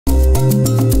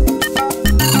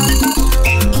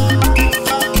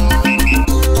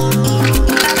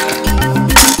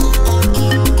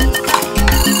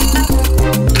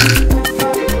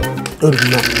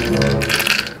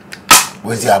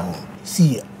Where's the album?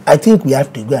 See, I think we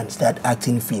have to go and start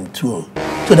acting film too,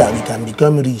 so that we can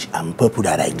become rich and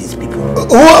popular like these people.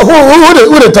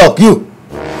 Who they talk? You?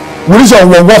 What is your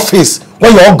what face? Why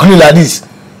you all green like this?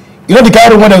 You know the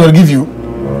kind of one they're gonna give you?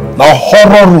 Now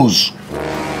horror rules.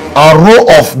 A row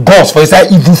of gods for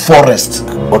inside evil forest.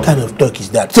 What kind of talk is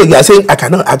that? So you are saying I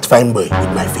cannot act fine boy with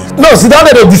my face? No, see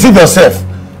that they deceive yourself.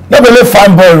 They will let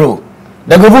fine boy role.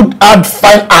 They will add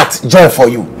fine art joy for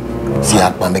you. See,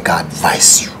 Akpan, make I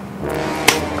advise you.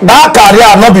 That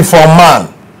career not be for man.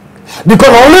 Because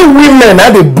only women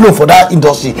now they blow for that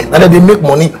industry. Now they make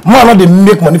money. Man now they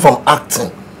make money from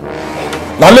acting.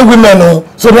 Now only women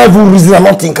so they have reason I'm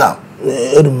not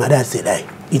thinking. Mother said I.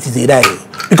 It is a lie.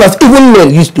 Because even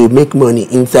men used to make money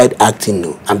inside acting,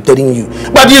 no, I'm telling you.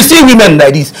 But you see women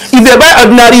like this, if they buy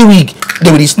ordinary wig,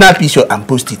 they will snap picture and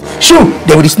post it. Sure,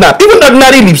 they will snap. Even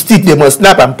ordinary lipstick, they must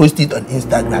snap and post it on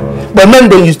Instagram. But men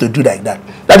don't used to do like that.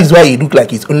 That is why it look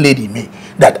like it's only the men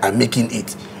that are making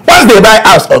it. Once they buy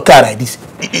house or car like this,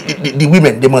 the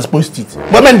women, they must post it.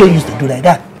 But men don't used to do like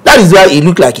that. That is why it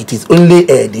look like it is only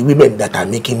the women that are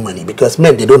making money, because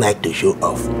men, they don't like to show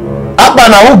off.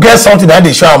 Akpan, who gets something that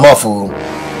they show them off?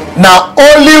 Now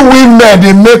only women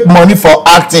they make money for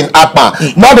acting,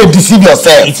 Akpan. Now they deceive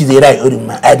yourself. It is a right,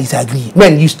 Oduma. I disagree.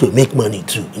 Men used to make money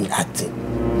too in acting.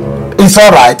 It's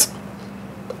alright.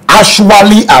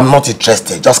 Actually, I'm not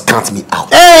interested. Just count me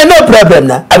out. No problem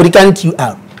now. I will count you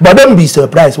out. But don't be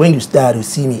surprised when you start to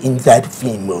see me inside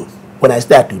film mode. When I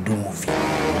start to do movie.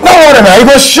 No worry now, it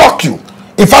will shock you.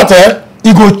 In fact,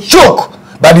 it will choke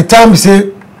by the time you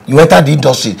say you enter the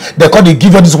industry. They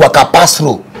give you this waka pass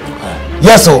through.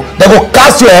 Yes, so they go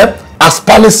cast you as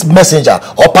palace messenger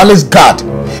or palace guard.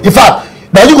 In fact,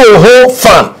 then you go hold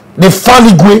fan, the fan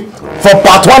igwe for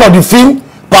part 1 of the film,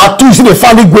 part 2 you see the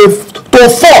fan igwe to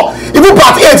 4. Even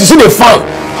part 8 you see the fan.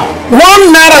 1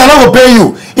 naira they not go pay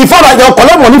you. In fact, they'll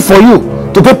collect money for you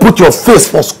to go put your face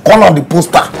for corner of the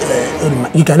poster.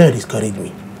 You cannot discourage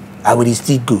me. I will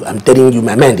still go. I'm telling you,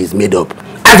 my mind is made up.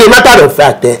 As a matter of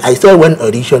fact, I saw one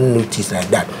audition notice like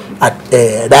that at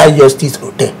that Justice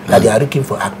Hotel that they are looking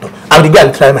for actor. I will go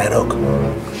and try my luck.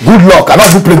 Good luck. I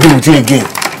don't play game with you again.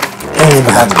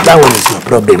 That one is your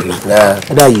problem now. Yeah.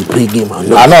 Whether you play game or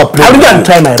not. I will go and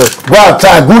try my luck. Go and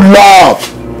try. Good luck.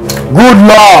 Good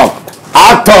luck.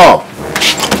 Actor.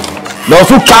 They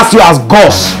also cast you as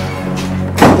ghost.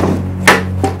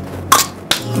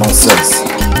 Nonsense.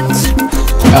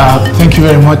 Thank you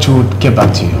very much. We'll get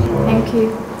back to you. Thank you.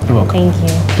 You're welcome. Thank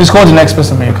you. Please call the next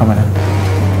person when you're coming in.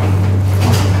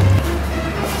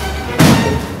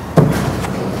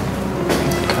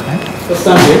 First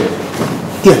time here?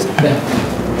 Yes.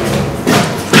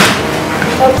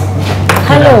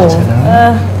 Hello.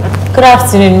 Good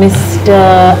afternoon,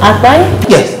 Mr. Akpan.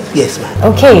 Yes,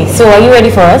 ma'am. Okay, so are you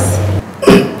ready for us?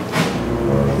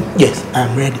 Yes,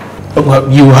 I'm ready.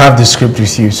 Well, you have the script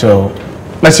with you, so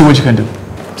let's see what you can do.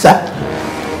 Sir?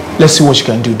 Let's see what you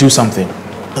can do. Do something.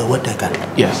 What I can do?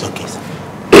 Yes. Okay, sir.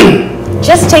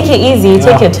 Just take it easy.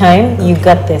 Take your time. You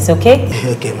got this, okay?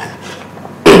 Okay, ma'am.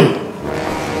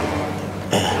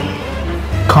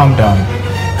 Calm down.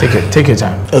 Take your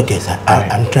time. Okay, sir.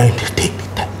 I'm trying to take the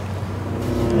time.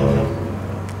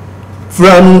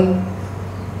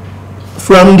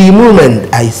 From the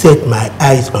moment I set my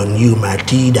eyes on you,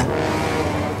 Matilda,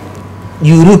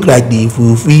 you look like the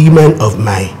fulfillment of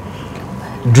my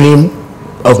dream,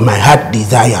 of my heart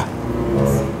desire.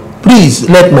 Please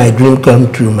let my dream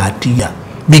come true, Matilda,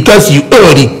 because you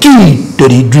are the key to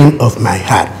the dream of my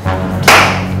heart.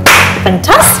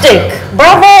 Fantastic!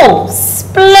 Bravo!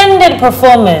 Splendid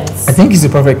performance. I think he's the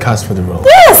perfect cast for the role.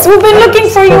 Yes, we've been looking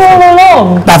for you all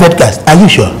along. Perfect cast. Are you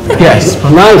sure? Yes.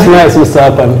 Nice, Mr.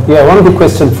 Akpan. Yeah, one good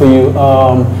question for you.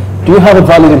 Do you have a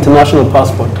valid international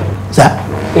passport? Sir?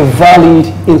 A valid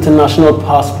international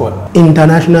passport.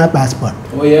 International passport?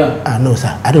 Oh, yeah. No,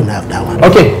 sir. I don't have that one.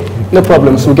 Okay, no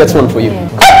problem. So we'll get one for you.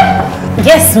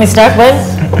 Yes, Mr. Akpan.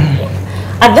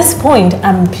 At this point,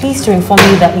 I'm pleased to inform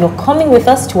you that you're coming with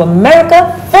us to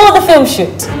America for the film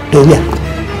shoot. To where?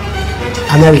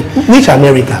 America? Which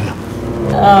America?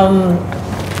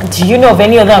 Do you know of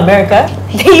any other America?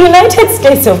 The United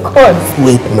States, of course.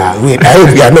 Wait. I hope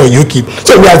you are not UK.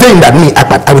 So we are saying that me,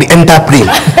 Akpan, I will enter plane.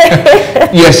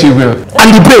 Yes, you will.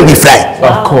 And the plane will fly.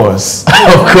 Wow. Of course.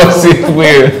 Of course it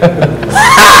will.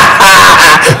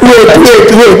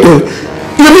 Wait.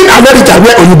 You mean America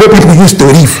where Oyibo people used to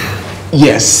live?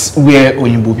 Yes, where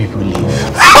Oyinbo people live.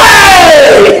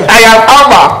 Hey! I am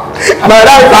Amma. My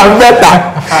life is better.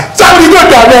 So I will go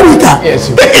to America. Yes,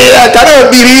 you I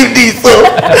cannot believe this. So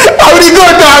I will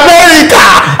go to America.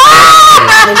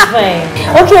 fine.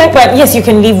 Okay, but yes, you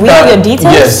can leave. We have your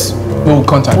details. Yes, we'll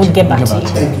contact you. We'll get back to you.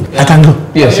 Thank you. I can go.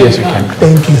 Yes, you can.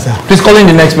 Thank you, sir. Please call in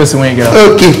the next person when you get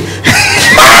out. Okay.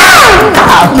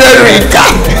 America.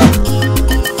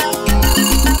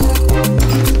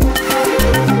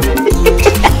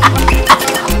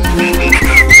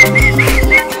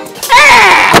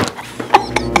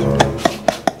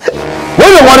 When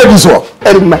you wanted this one,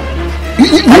 Erima,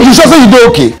 you should say you do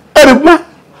okay. Erima,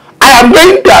 I am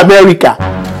going to America.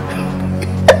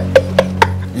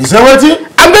 You say what?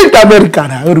 I'm going to America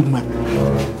now, Erima.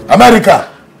 America,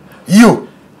 you.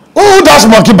 Who does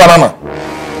monkey banana?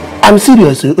 I'm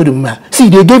serious, Erima. See,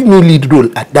 they gave me lead role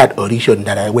at that audition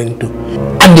that I went to.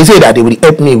 And they said that they will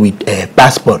help me with a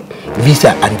passport,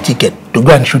 visa, and ticket to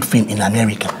go and shoot film in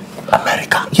America.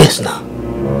 America? Yes, now.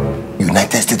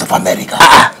 United States of America.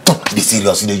 Don't be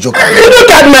serious, you joke. Look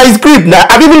at my script now.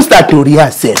 I've even started to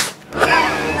rehearse it.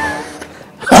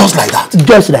 Just like that?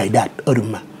 Just like that,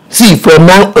 Oduma. See, from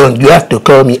now on, you have to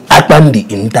call me Akpan the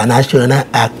international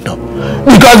actor.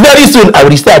 Because very soon, I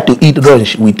will start to eat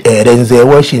lunch with Renzel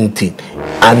Washington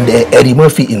and Eddie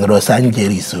Murphy in Los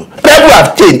Angeles. So, people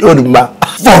have changed, Oduma.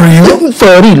 For real?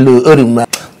 For real, Oduma.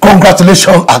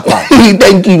 Congratulations, Akpan.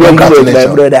 Thank you very much, my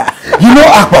brother. You know,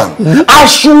 Akpan,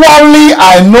 actually,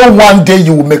 I know one day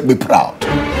you will make me proud.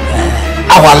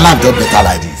 Our life don't better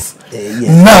like this.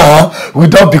 Yes. Now, we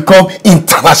don't become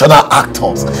international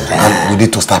actors. And we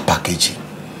need to start packaging.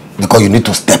 Because you need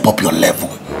to step up your level.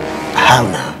 How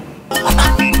now?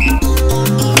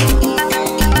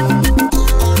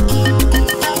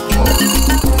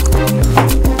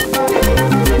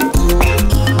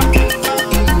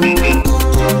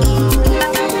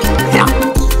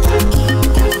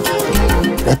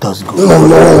 Let us go.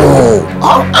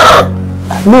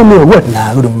 No, what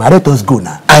now? Let us go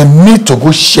now. I need to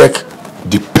go check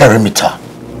the perimeter.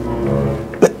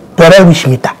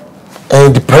 Perimeter?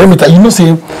 And the perimeter, you know,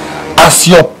 say, as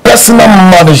your personal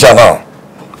manager now,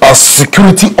 as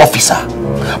security officer,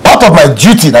 part of my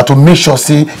duty now to make sure,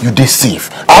 say, you dey safe.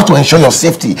 I have to ensure your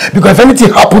safety. Because if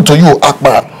anything happen to you,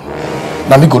 Akpan,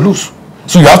 now me go lose.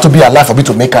 So you have to be alive for me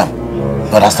to make am.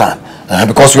 You understand?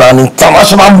 Because you are an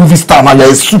international movie star now, you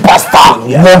are a superstar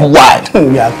worldwide.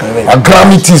 Yeah, correct. A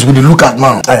Grammy things with the look at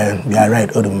man. You are right,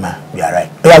 Oduma. You are right.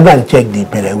 I go and check the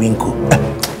periwinkle.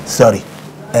 Sorry.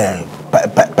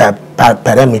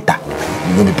 Perimeter.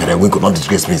 You know the periwinkle, not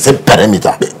disgrace me. Say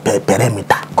perimeter.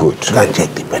 Perimeter. Good. Go and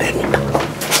check the perimeter.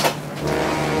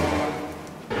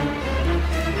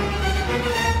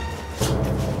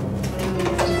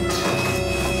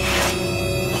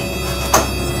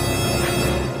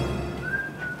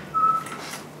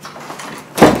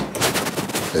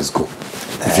 Let's go.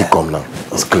 If you come now,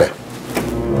 it's clear.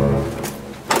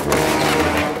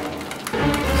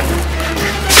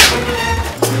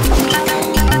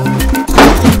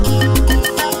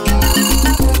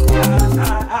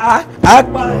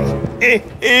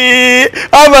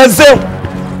 I'm myself.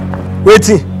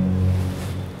 Waiting.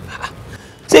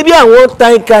 Say be I want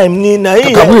time ni na.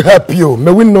 Can we help you?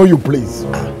 May we know you, please?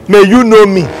 May you know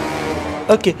me?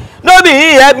 Okay. No be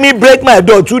he helped me break my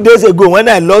door 2 days ago when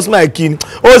I lost my key.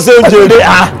 Oh, so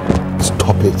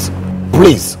stop it,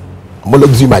 please. I'm gonna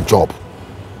do my job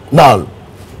now,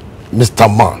 Mr.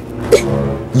 Man.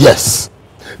 Yes,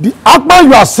 the Akpan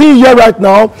you are seeing here right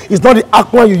now is not the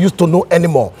Akpan you used to know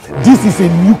anymore. This is a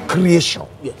new creation.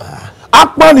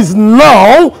 Akpan is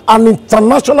now an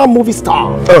international movie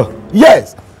star.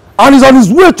 Yes, and he's on his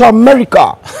way to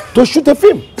America to shoot a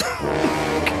film.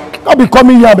 I'll be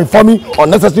coming here before me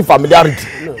unnecessary familiarity.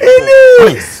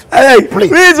 Please. Hey, please.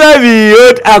 Which one be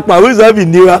old Akpan? Which one be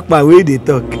new Akpan? Where they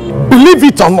talk? Believe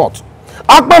it or not,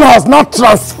 Akpan has now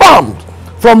transformed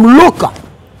from local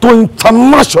to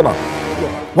international.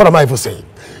 What am I even saying?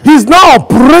 He's now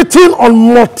operating on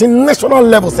multinational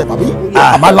levels. Am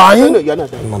I lying? No, you're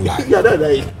not lying. I'm lying. You're not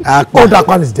lying. Old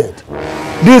Akpan is dead.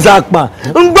 This Akpan.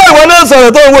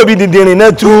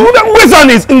 Which one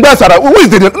is Ngbasara? Who is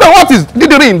Didiri? No, what is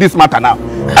Didiri in this matter now?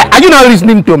 Are you not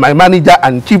listening to my manager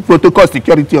and chief protocol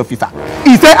security officer?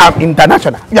 He said I'm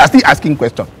international. You are still asking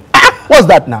questions. What's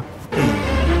that now?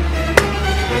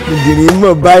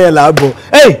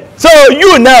 Hey, so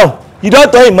you now, you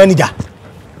don't tell him manager?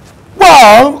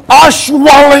 Well,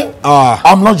 actually,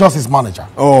 I'm not just his manager,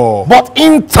 but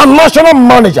international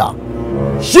manager,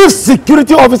 chief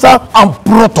security officer, and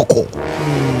protocol.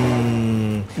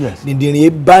 Yes. Let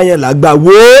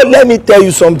me tell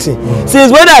you something.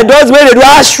 Since when I don't when they do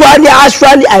actually,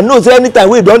 I know so anytime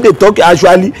we don't they talk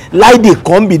actually, like they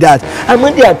come be that. And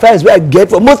when the advice where I get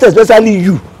from most especially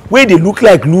you, wey dey look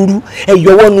like luru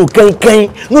eyowo no kankan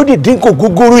no dey drink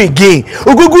ogogoro again.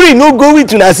 Ogogoro no go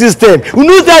with una system. We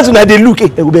know that una dey look.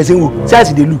 Go be saying wo. See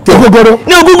as dey look. Ogogoro.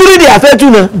 No ogogoro dey affect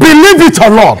una. Believe it or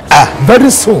not, very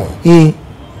soon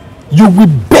you will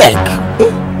beg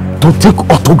to take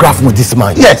autograph with this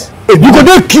man. Yes. You go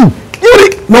dey queue.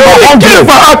 For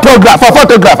autograph, for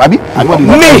photograph, abi? Me,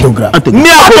 I go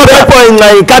pay for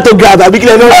my cartograph, abi?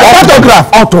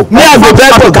 Photograph, auto. Me, I go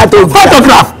pay for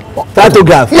cartograph.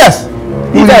 Photograph. Yes.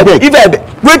 If I wait,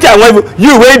 I want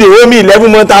you wey dey owe me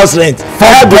 11 months house rent.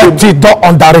 Don't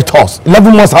underrate us.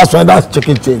 11 months house rent, that's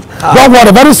chicken change. Don't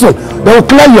worry, very soon they will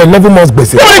clear your 11 months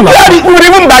basis. We will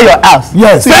even buy your house.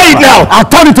 Yes. Say it now. I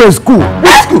turn it to a school.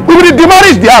 We will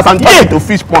demolish the house and turn it to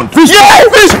fish pond. Fish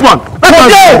pond.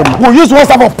 We'll use one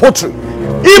type of poultry.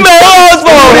 Email us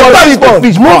for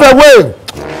fish pond. Move away.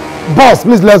 Boss,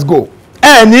 please let's go.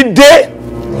 Any day.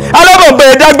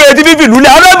 Alabombe dagbe ti fifi lule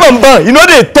alabombe you know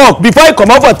dey talk before you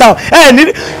come out for town you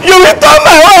will turn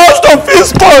my house to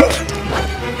fish pond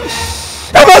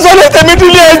ever so let me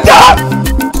delay enter.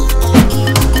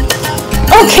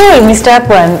 Okay, Mr.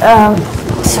 Akpan,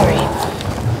 sorry.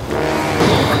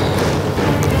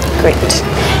 Great,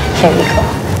 here we go.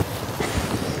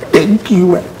 Thank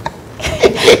you.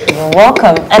 You're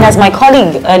welcome. And as my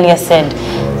colleague earlier said,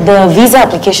 the visa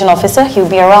application officer, he'll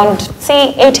be around,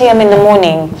 say, 8 a.m. in the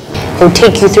morning. He'll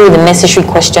take you through the necessary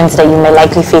questions that you may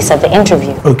likely face at the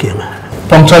interview. Okay, ma'am.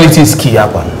 Punctuality is key,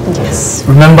 Akpan. Yes.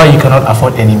 Remember, you cannot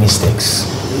afford any mistakes.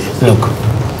 Look,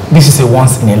 this is a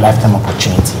once-in-a-lifetime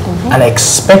opportunity, and I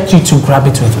expect you to grab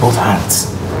it with both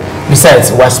hands.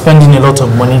 Besides, we're spending a lot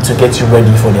of money to get you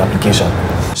ready for the application.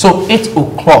 So 8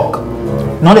 o'clock,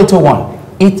 not 8:01,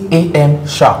 8 a.m.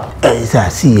 sharp. Sir,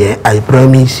 see, I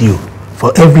promise you,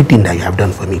 for everything that you have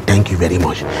done for me, thank you very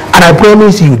much. And I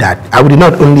promise you that I will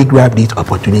not only grab this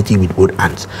opportunity with both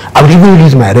hands, I will even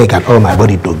use my leg and all my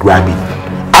body to grab it.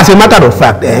 As a matter of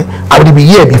fact, I will be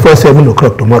here before 7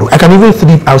 o'clock tomorrow. I can even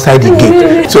sleep outside the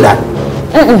gate so that...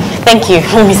 Thank you,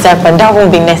 Mr. Akpan. That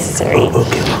won't be necessary.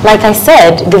 Okay. Like I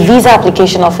said, the visa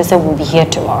application officer will be here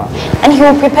tomorrow, and he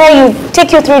will prepare you,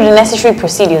 take you through the necessary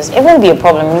procedures. It won't be a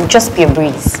problem. It'll just be a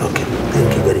breeze. Okay.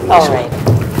 Thank you very much. All right.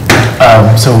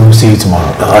 So we'll see you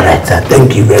tomorrow. All right, sir.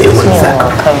 Thank you very much, You're sir.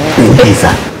 welcome. Thank you,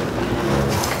 sir.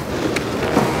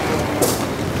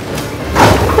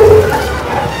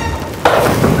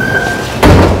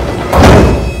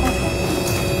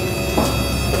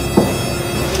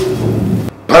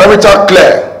 Parameter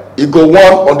clear. You go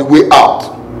one on the way out.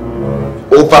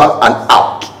 Over and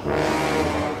out.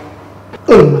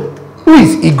 Who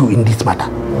is ego in this matter?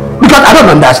 Because I don't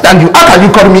understand you. How can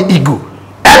you call me ego?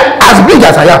 As big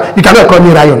as I am, you cannot call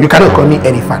me Ryan. You cannot call me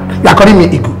elephant. You are calling me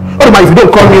ego. Otherwise, if you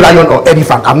don't call me Ryan or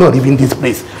elephant, I'm not leaving this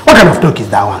place. What kind of talk is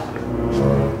that one?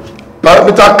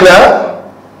 Parameter clear.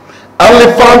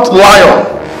 Elephant, lion.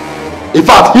 In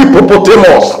fact,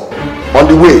 hippopotamus on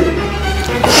the way.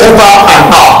 Over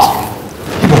and out.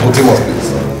 Hippopotamus,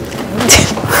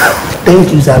 please.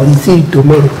 Thank you, sir. We'll see you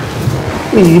tomorrow.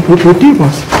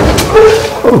 Hippopotamus.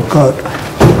 Oh, God.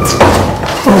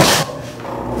 Oh.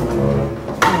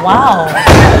 Wow.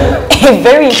 A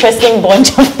very interesting bunch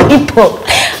of people.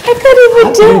 I can't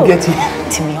even do. How get it?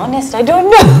 To be honest, I don't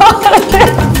know.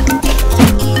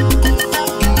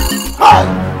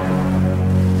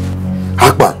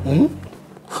 Akpan.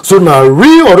 So now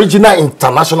real original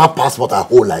international passport I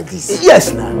hold like this.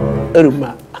 Yes, now.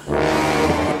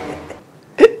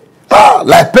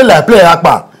 Like play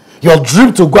Akpan. Your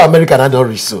dream to go America and I don't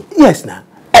reach so. Yes, now.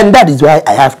 And that is why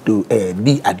I have to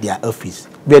be at their office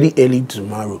very early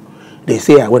tomorrow. They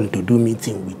say I want to do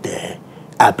meeting with the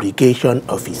application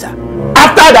officer.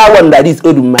 After that one, that is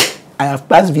Oduma, I have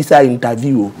passed visa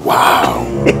interview. Wow.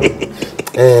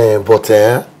 But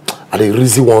I dey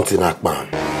reason one thing, Akpan.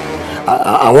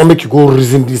 I want to make you go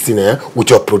reason this thing with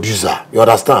your producer. You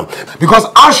understand? Because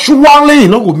actually, you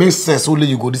know, go make sense only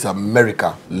you go this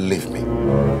America. Leave me.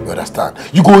 You understand?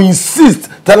 You go insist,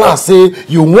 tell her say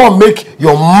you want make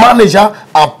your manager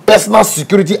and personal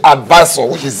security advisor,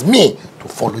 which is me, to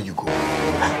follow you go.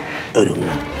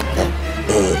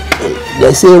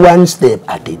 They say one step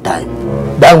at a time.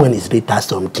 That one is later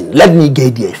something. Let me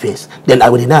get there first. Then I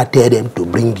will not tell them to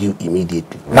bring you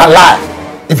immediately. Now lie.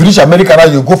 If you reach America now,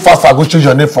 you go fast, go change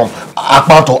your name from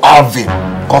Akpan to Alvin.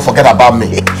 Can't forget about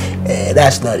me.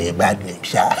 That's not a bad name,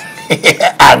 sir.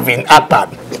 Alvin Akpan.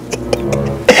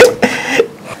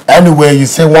 Anyway, you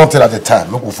say one thing at a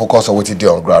time. Look, we focus on what you do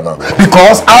on ground now.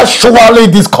 Because actually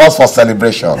this calls for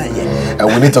celebration. And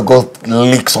we need to go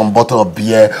lick some bottle of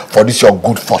beer for this your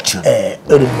good fortune.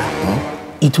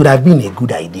 It would have been a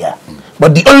good idea.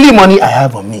 But the only money I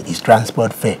have on me is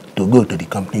transport fare to go to the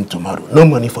company tomorrow. No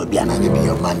money for beer. I be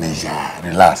your manager.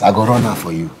 Relax. I go run out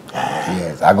for you.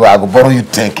 Yes. I go borrow you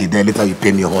 10K. Then later you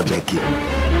pay me 100K.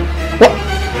 What?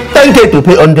 10K to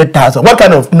pay 100,000. What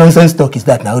kind of nonsense talk is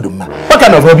that now, Oduma? What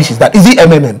kind of rubbish is that? Is it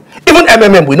MMM? Even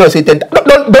MMM will not say 10.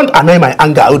 Don't annoy my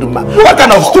anger, Oduma. What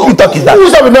kind of stupid talk is that?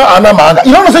 Who's that will not annoy my anger?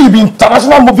 You don't know say you be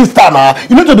international movie star now.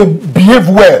 You need to behave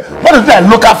well. What is that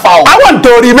local foul? I want to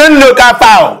remain local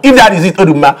foul. If that is it,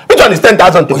 Oduma. Which one is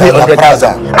 10,000 to pay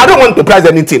 100,000? I don't want to price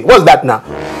anything. What's that now?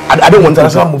 I don't want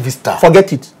international to do. movie star.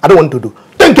 Forget it. I don't want to do.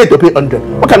 10K to pay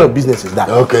 100. What kind of business is that?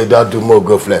 Okay, don't do more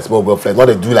go flex. What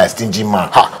they do like stingy man?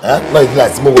 Not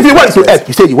like small. If you want to help,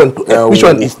 you say you want to help. Which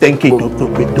one is 10K to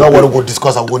pay? Don't want to go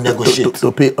discuss and go negotiate.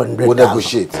 To pay 100,000. We'll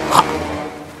negotiate.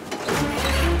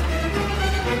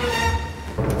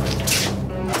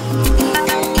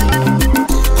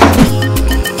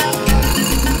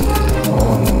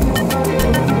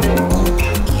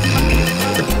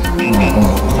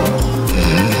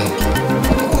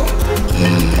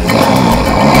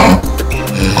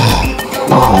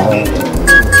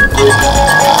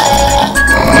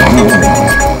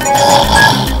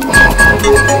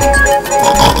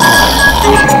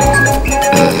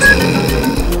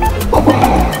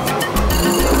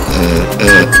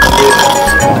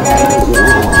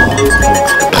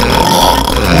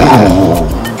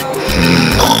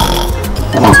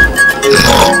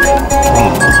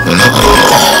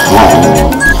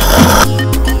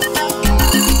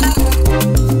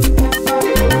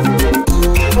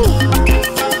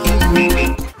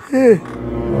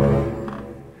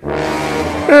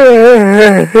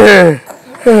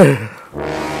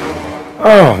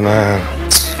 Oh man.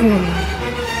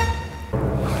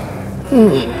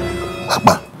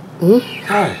 Akpan.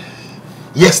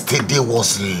 Yesterday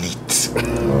was lit.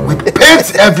 We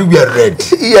paint everywhere red.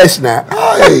 Yes, now.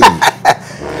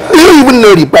 Do you even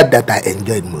know the part that I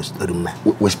enjoyed most, Oduma?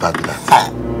 Which part of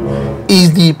that?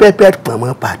 Is the peppered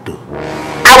mama part too.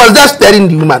 I was just telling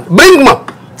the woman, bring more.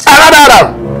 Another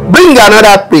round. Bring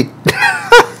another plate.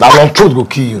 That long throat will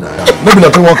kill you now. Maybe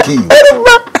the thing won't kill you.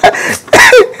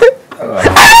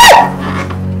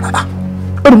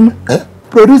 Eh?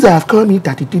 Producer have called me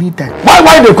 33 times.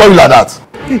 Why they call you like that?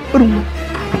 Hey,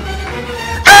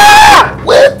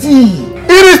 Wait.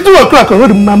 It is 2 o'clock.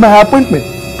 My appointment.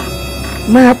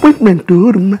 My appointment to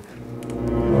Oduma.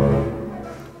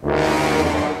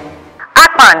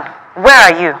 Akpan, where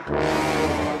are you?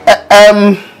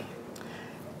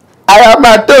 I am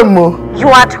at home. You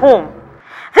are at home.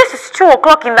 This is 2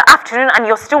 o'clock in the afternoon and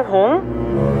you're still home?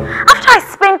 After I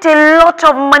spent a lot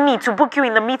of money to book you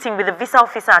in the meeting with the visa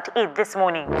officer at 8 this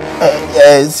morning.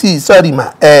 See, sorry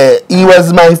ma. He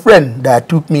was my friend that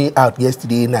took me out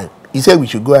yesterday night. He said we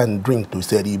should go and drink to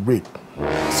celebrate.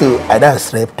 So I then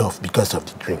slept off because of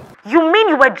the drink. You mean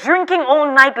you were drinking all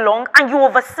night long and you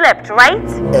overslept,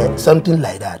 right? Something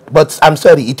like that. But I'm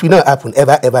sorry, it will not happen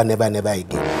ever, never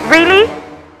again. Really?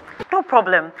 No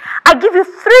problem. I give you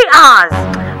 3 hours.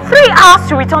 3 hours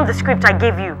to return the script I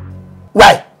gave you.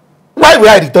 Why? Why will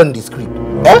I return the script?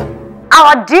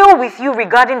 Our deal with you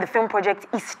regarding the film project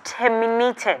is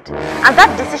terminated. And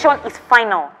that decision is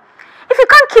final. If you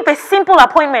can't keep a simple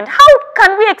appointment, how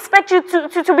can we expect you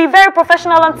to be very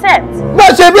professional on set?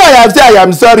 But Shebi, I have said I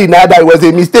am sorry now that it was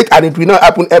a mistake and it will not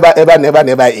happen ever,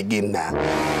 never again now.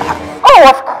 Oh,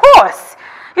 of course.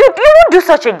 You won't do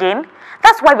such again.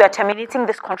 That's why we are terminating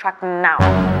this contract now.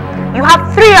 You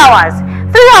have 3 hours.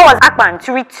 3 hours, Akpan,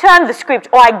 to return the script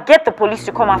or I get the police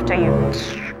to come after you.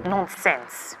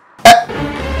 Nonsense.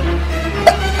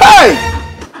 Hey!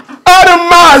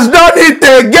 Oduma's done it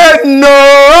again, no!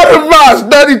 Oduma's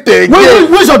done it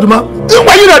again. Which Oduma?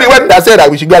 Were you not the one that said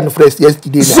that we should go and fresh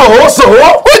yesterday? So?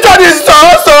 Which one is so?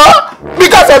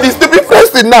 Because of the stupid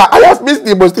fresh now, I have missed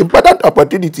the most important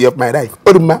opportunity of my life.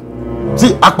 Oduma.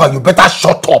 See, Akpan, you better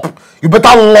shut up. You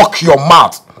better lock your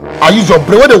mouth and use your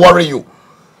brain. Where they worry you?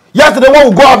 Yesterday, when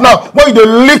we go out now, when you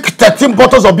lick 13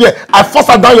 bottles of beer, I force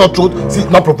her down your throat. See,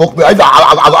 not provoke me. I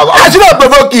should not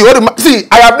provoke you. See,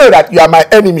 I have known that you are my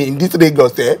enemy in this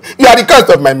Lagos. You are the cause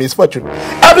of my misfortune.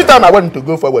 Every time I want to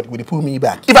go forward, you will pull me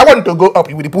back. If I want to go up,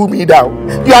 you will pull me down.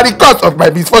 You are the cause of my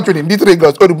misfortune in this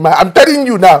Lagos. I'm telling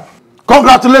you now.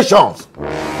 Congratulations.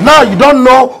 Now you don't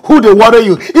know who they worry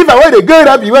you. If I want to go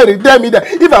up, you want to tell me that.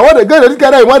 If I want to go to this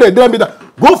guy, you want to tell me that.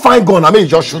 Go find gun. I mean,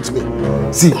 just shoot me.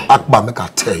 See, Akpan, make I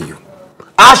tell you.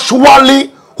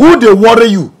 Actually, who they worry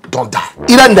you don't die.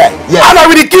 You don't die. Yes. And I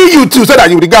will kill you too, so that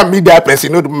you will become me that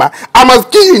person. I must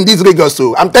kill you in this Lagos,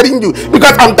 so I'm telling you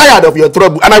because I'm tired of your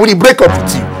trouble, and I will break up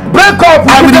with you. Break up.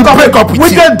 I will break up with you.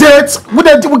 We get dates. We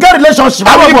get relationship.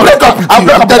 I will break up with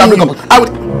you. I'm telling you.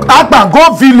 Akpan,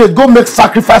 go village, go make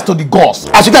sacrifice to the gods.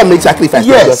 I should go and make sacrifice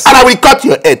to the gods. And I will cut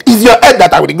your head. It's your head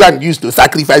that I will go and use to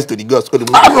sacrifice to the gods. I'm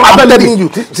telling you.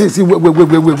 See,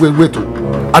 wait.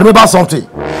 I remember something.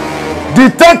 The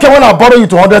 10K when I borrow you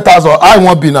to 100,000, I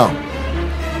won't be now.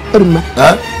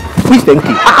 Please thank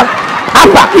you.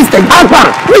 Akpan, please thank you.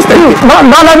 Akpan, please thank you.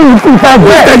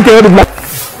 Please thank you.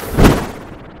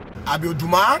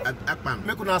 Oduma and Akpan,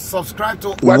 make una subscribe to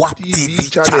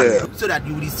wapTVchannel so that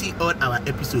you will see all our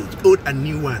episodes, old and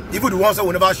new ones. Even the ones that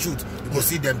we never shoot, you will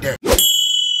see them there.